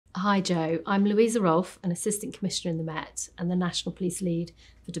Hi Joe, I'm Louisa Rolfe, an Assistant Commissioner in the Met and the National Police Lead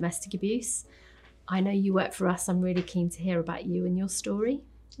for Domestic Abuse. I know you work for us. I'm really keen to hear about you and your story.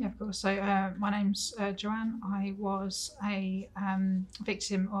 Yeah, of course. So my name's Joanne. I was a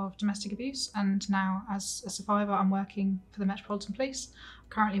victim of domestic abuse, and now as a survivor I'm working for the Metropolitan Police.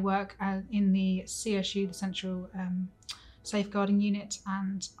 I currently work in the CSU, the Central Safeguarding Unit,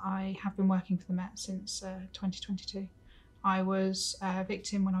 and I have been working for the Met since 2022. I was a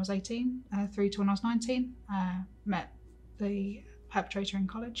victim when I was 18 through to when I was 19. Met the perpetrator in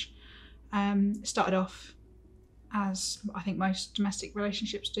college. Started off as I think most domestic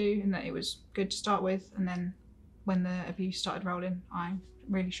relationships do, in that it was good to start with, and then when the abuse started rolling, I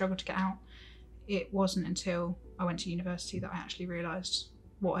really struggled to get out. It wasn't until I went to university that I actually realised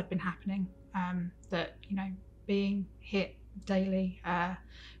what had been happening, that, you know, being hit daily,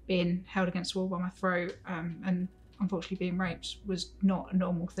 being held against the wall by my throat, and unfortunately being raped was not a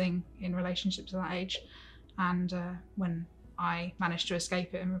normal thing in relationships at that age. And when I managed to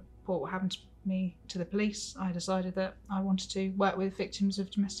escape it and report what happened to me to the police, I decided that I wanted to work with victims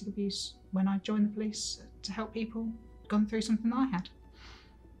of domestic abuse when I joined the police, to help people gone through something that I had.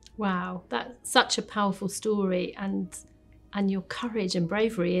 Wow, that's such a powerful story, and your courage and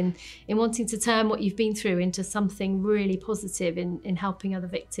bravery in wanting to turn what you've been through into something really positive in helping other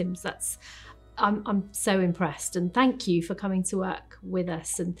victims. I'm so impressed, and thank you for coming to work with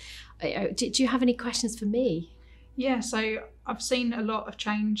us. And do you have any questions for me? Yeah, so I've seen a lot of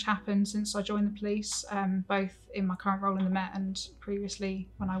change happen since I joined the police, both in my current role in the Met and previously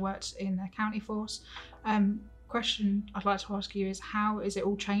when I worked in the county force. Question I'd like to ask you is, how is it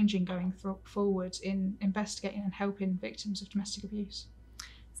all changing going forward in investigating and helping victims of domestic abuse?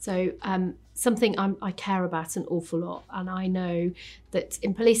 So something I care about an awful lot, and I know that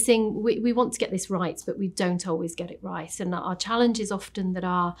in policing we want to get this right, but we don't always get it right. And our challenge is often that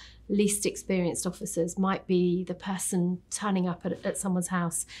our least experienced officers might be the person turning up at someone's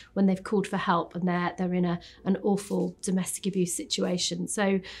house when they've called for help and they're in an awful domestic abuse situation.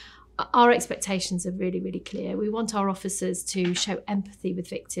 So our expectations are really, really clear. We want our officers to show empathy with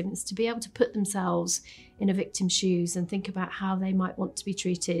victims, to be able to put themselves in a victim's shoes and think about how they might want to be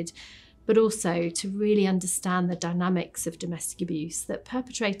treated, but also to really understand the dynamics of domestic abuse, that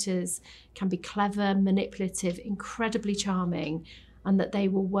perpetrators can be clever, manipulative, incredibly charming, and that they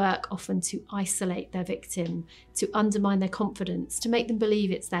will work often to isolate their victim, to undermine their confidence, to make them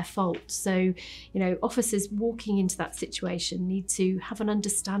believe it's their fault. So, you know, officers walking into that situation need to have an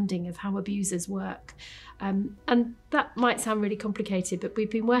understanding of how abusers work. And that might sound really complicated, but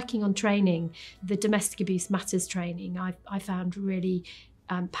we've been working on training, the Domestic Abuse Matters training. I found really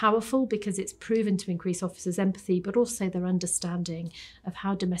powerful, because it's proven to increase officers' empathy, but also their understanding of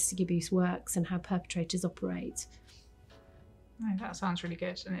how domestic abuse works and how perpetrators operate. No, that sounds really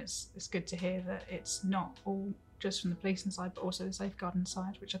good, and it's good to hear that it's not all just from the policing side, but also the safeguarding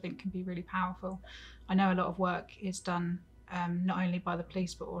side, which I think can be really powerful. I know a lot of work is done not only by the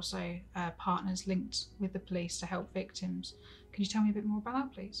police, but also partners linked with the police to help victims. Can you tell me a bit more about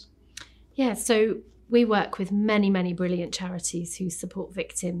that, please? Yeah, so we work with many, many brilliant charities who support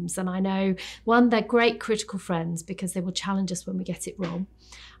victims. And I know, one, they're great critical friends because they will challenge us when we get it wrong.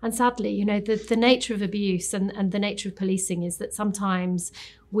 And sadly, you know, the nature of abuse and the nature of policing is that sometimes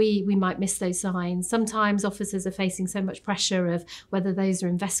we might miss those signs. Sometimes officers are facing so much pressure of whether those are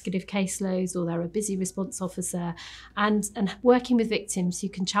investigative caseloads or they're a busy response officer. And working with victims who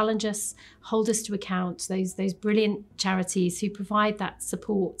can challenge us, hold us to account, those brilliant charities who provide that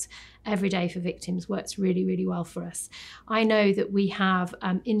support every day for victims works really, really well for us. I know that we have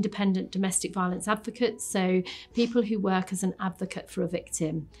independent domestic violence advocates, so people who work as an advocate for a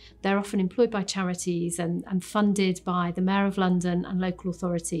victim. They're often employed by charities and funded by the Mayor of London and local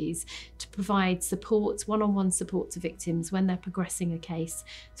authorities to provide support, one-on-one support to victims when they're progressing a case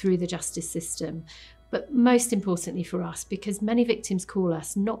through the justice system. But most importantly for us, because many victims call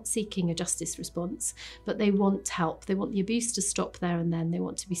us not seeking a justice response, but they want help. They want the abuse to stop there and then. They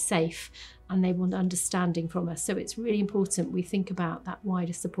want to be safe, and they want understanding from us. So it's really important we think about that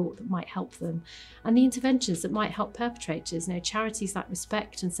wider support that might help them, and the interventions that might help perpetrators. You know, charities like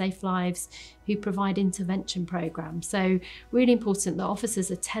Respect and Safe Lives who provide intervention programs. So really important that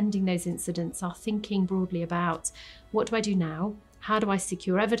officers attending those incidents are thinking broadly about, what do I do now? How do I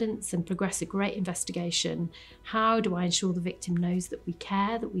secure evidence and progress a great investigation? How do I ensure the victim knows that we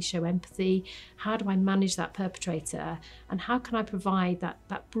care, that we show empathy? How do I manage that perpetrator? And how can I provide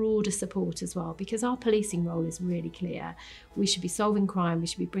that broader support as well? Because our policing role is really clear. We should be solving crime, we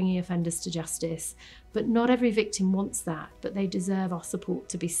should be bringing offenders to justice, but not every victim wants that, but they deserve our support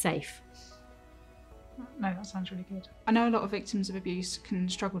to be safe. No, that sounds really good. I know a lot of victims of abuse can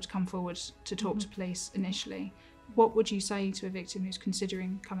struggle to come forward to talk to police initially. What would you say to a victim who's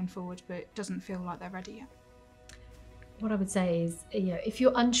considering coming forward but doesn't feel like they're ready yet? What I would say is, if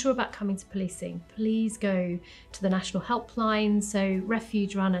you're unsure about coming to policing, please go to the national helpline. So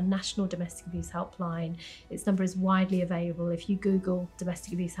Refuge run a national domestic abuse helpline. Its number is widely available if you Google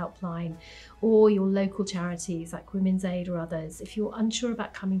domestic abuse helpline, or your local charities like Women's Aid or others. If you're unsure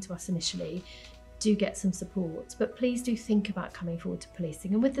about coming to us initially, do get some support, but please do think about coming forward to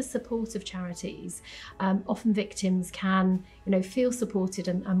policing. And with the support of charities, often victims can, feel supported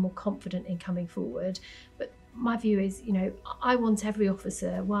and more confident in coming forward. But my view is, I want every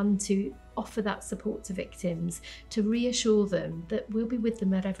officer, one, to offer that support to victims, to reassure them that we'll be with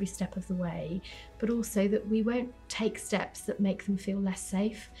them at every step of the way, but also that we won't take steps that make them feel less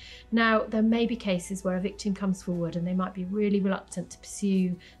safe. Now, there may be cases where a victim comes forward and they might be really reluctant to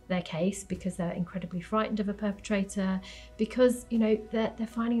pursue their case because they're incredibly frightened of a perpetrator, because, they're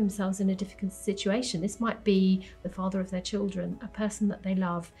finding themselves in a difficult situation. This might be the father of their children, a person that they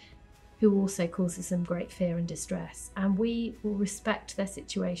love, who also causes them great fear and distress. And we will respect their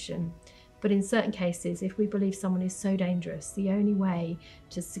situation. But in certain cases, if we believe someone is so dangerous, the only way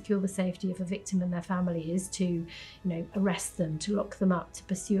to secure the safety of a victim and their family is to, arrest them, to lock them up, to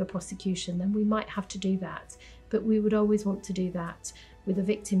pursue a prosecution, then we might have to do that. But we would always want to do that with a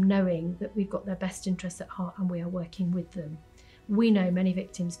victim knowing that we've got their best interests at heart and we are working with them. We know many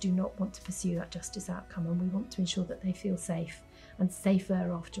victims do not want to pursue that justice outcome, and we want to ensure that they feel safe and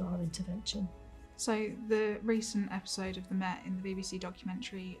safer after our intervention. So the recent episode of The Met in the BBC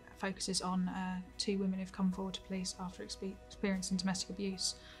documentary focuses on 2 women who've come forward to police after experiencing domestic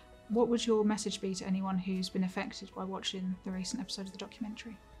abuse. What would your message be to anyone who's been affected by watching the recent episode of the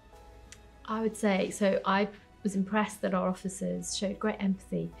documentary? I would say, so I was impressed that our officers showed great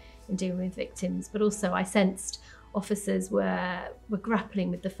empathy in dealing with victims, but also I sensed officers were grappling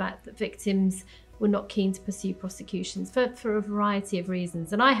with the fact that victims were not keen to pursue prosecutions for a variety of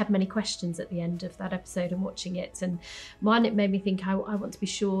reasons. And I had many questions at the end of that episode and watching it. And one, it made me think I want to be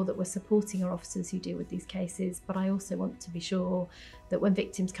sure that we're supporting our officers who deal with these cases, but I also want to be sure that when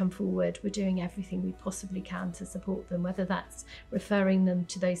victims come forward, we're doing everything we possibly can to support them, whether that's referring them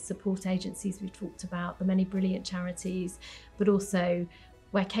to those support agencies we've talked about, the many brilliant charities, but also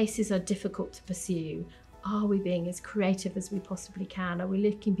where cases are difficult to pursue. Are we being as creative as we possibly can? Are we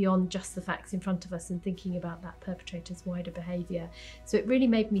looking beyond just the facts in front of us and thinking about that perpetrator's wider behaviour? So it really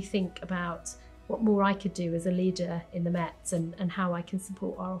made me think about what more I could do as a leader in the Met and how I can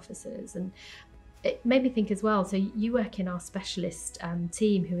support our officers. And it made me think as well, so you work in our specialist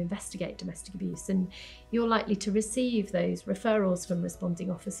team who investigate domestic abuse, and you're likely to receive those referrals from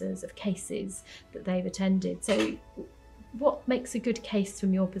responding officers of cases that they've attended. So what makes a good case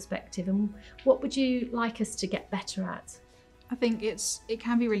from your perspective, and what would you like us to get better at? I think it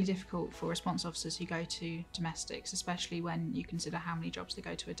can be really difficult for response officers who go to domestics, especially when you consider how many jobs they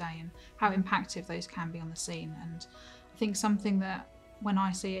go to a day and how impactful those can be on the scene. And I think something that, when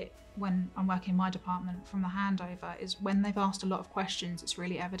I see it when I'm working in my department from the handover, is when they've asked a lot of questions, it's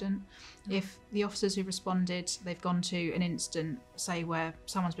really evident. If the officers who responded, they've gone to an incident, say where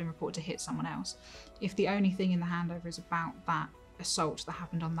someone's been reported to hit someone else, if the only thing in the handover is about that assault that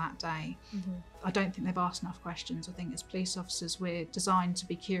happened on that day, I don't think they've asked enough questions. I think as police officers, we're designed to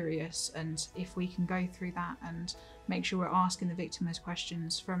be curious, and if we can go through that and make sure we're asking the victim those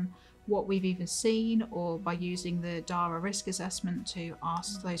questions from what we've even seen, or by using the DARA risk assessment to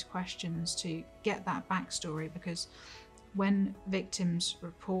ask those questions to get that backstory, because when victims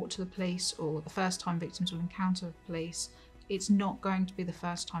report to the police, or the first time victims will encounter the police, it's not going to be the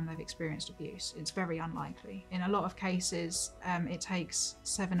first time they've experienced abuse. It's very unlikely. In a lot of cases, it takes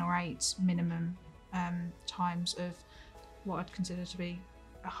 7 or 8 minimum times of what I'd consider to be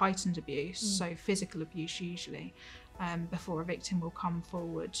a heightened abuse, so physical abuse usually, before a victim will come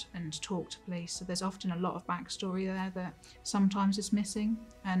forward and talk to police. So there's often a lot of backstory there that sometimes is missing.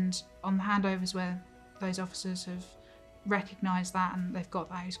 And on the handovers where those officers have recognised that and they've got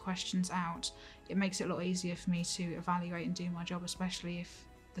those questions out, it makes it a lot easier for me to evaluate and do my job, especially if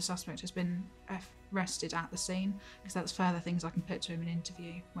the suspect has been arrested at the scene, because that's further things I can put to him in an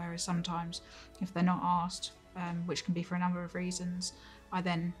interview. Whereas sometimes if they're not asked, which can be for a number of reasons,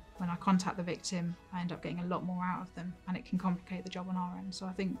 when I contact the victim, I end up getting a lot more out of them, and it can complicate the job on our end. So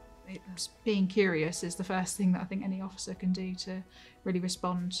I think being curious is the first thing that I think any officer can do to really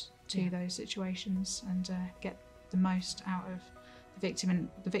respond to those situations and get the most out of the victim, and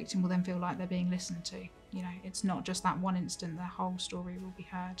the victim will then feel like they're being listened to. You know, it's not just that one incident, their whole story will be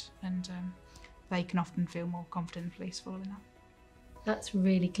heard, and they can often feel more confident in police following that. That's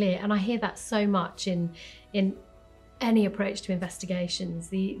really clear, and I hear that so much in any approach to investigations.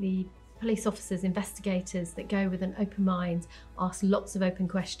 The police officers, investigators that go with an open mind, ask lots of open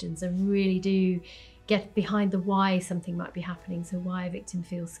questions, and really do get behind the why something might be happening. So why a victim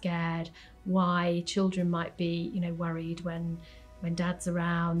feels scared, why children might be, worried when dad's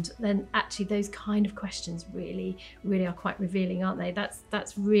around. Then actually those kind of questions really are quite revealing, aren't they?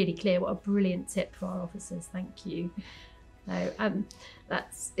 That's really clear. What a brilliant tip for our officers. Thank you. So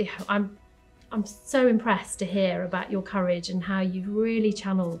I'm so impressed to hear about your courage and how you've really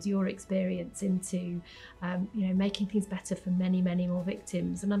channeled your experience into, making things better for many, many more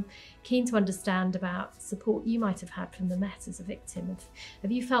victims. And I'm keen to understand about support you might have had from the Met as a victim.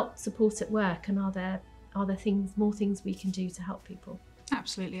 Have you felt support at work, and are there more things we can do to help people?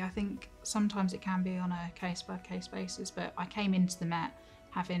 Absolutely. I think sometimes it can be on a case-by-case basis, but I came into the Met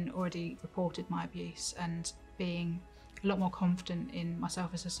having already reported my abuse and being a lot more confident in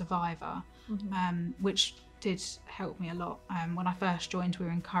myself as a survivor, which did help me a lot. When I first joined, we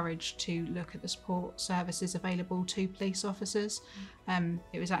were encouraged to look at the support services available to police officers.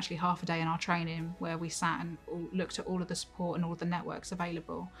 It was actually half a day in our training where we sat and looked at all of the support and all of the networks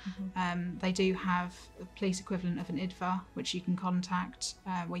available. They do have a police equivalent of an IDVA, which you can contact,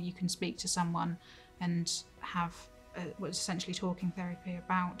 where you can speak to someone and have what's essentially talking therapy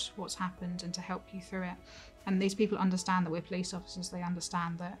about what's happened and to help you through it. And these people understand that we're police officers. They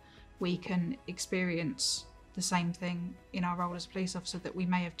understand that we can experience the same thing in our role as a police officer that we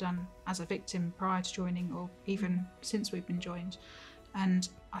may have done as a victim prior to joining, or even since we've been joined. And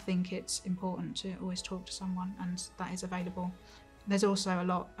I think it's important to always talk to someone, and that is available. There's also a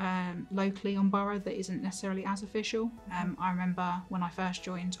lot locally on borough that isn't necessarily as official. I remember when I first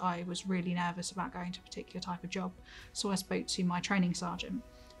joined, I was really nervous about going to a particular type of job. So I spoke to my training sergeant,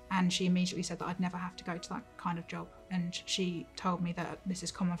 and she immediately said that I'd never have to go to that kind of job. And she told me that this is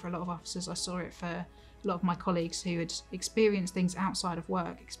common for a lot of officers. I saw it for a lot of my colleagues who had experienced things outside of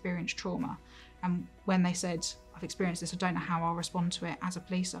work, experienced trauma. And when they said, I've experienced this, I don't know how I'll respond to it as a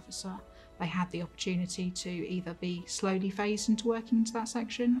police officer, they had the opportunity to either be slowly phased into working into that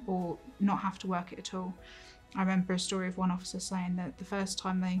section or not have to work it at all. I remember a story of one officer saying that the first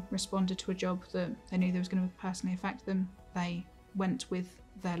time they responded to a job that they knew that was going to personally affect them, they went with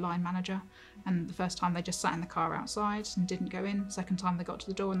their line manager, and the first time they just sat in the car outside and didn't go in. Second time they got to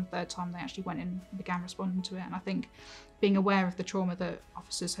the door, and the third time they actually went in and began responding to it. And I think being aware of the trauma that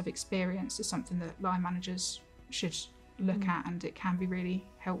officers have experienced is something that line managers should look at, and it can be really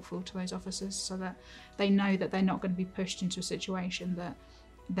helpful to those officers so that they know that they're not going to be pushed into a situation that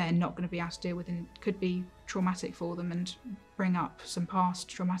they're not going to be able to deal with, and it could be traumatic for them and bring up some past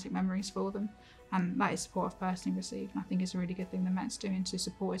traumatic memories for them. And that is support I've personally received, and I think it's a really good thing the Met's doing to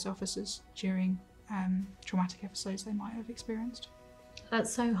support its officers during traumatic episodes they might have experienced.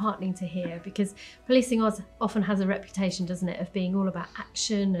 That's so heartening to hear, because policing often has a reputation, doesn't it, of being all about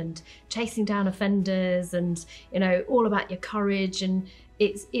action and chasing down offenders and, all about your courage. And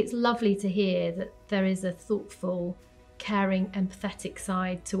it's lovely to hear that there is a thoughtful, caring, empathetic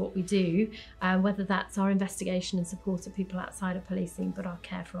side to what we do, whether that's our investigation and support of people outside of policing, but our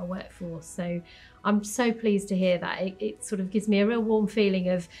care for our workforce. So I'm so pleased to hear that. It sort of gives me a real warm feeling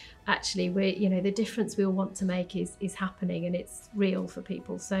of actually the difference we all want to make is happening, and it's real for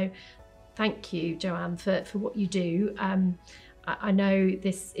people. So thank you, Joanne, for what you do. I know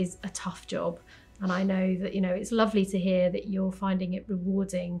this is a tough job, and I know that, it's lovely to hear that you're finding it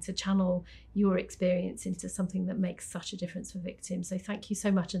rewarding to channel your experience into something that makes such a difference for victims. So thank you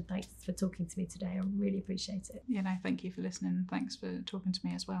so much, and thanks for talking to me today. I really appreciate it. Thank you for listening, and thanks for talking to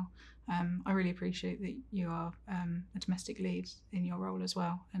me as well. I really appreciate that you are a domestic lead in your role as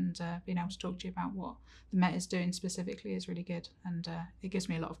well, and being able to talk to you about what the Met is doing specifically is really good, and it gives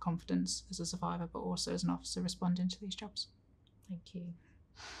me a lot of confidence as a survivor, but also as an officer responding to these jobs. Thank you.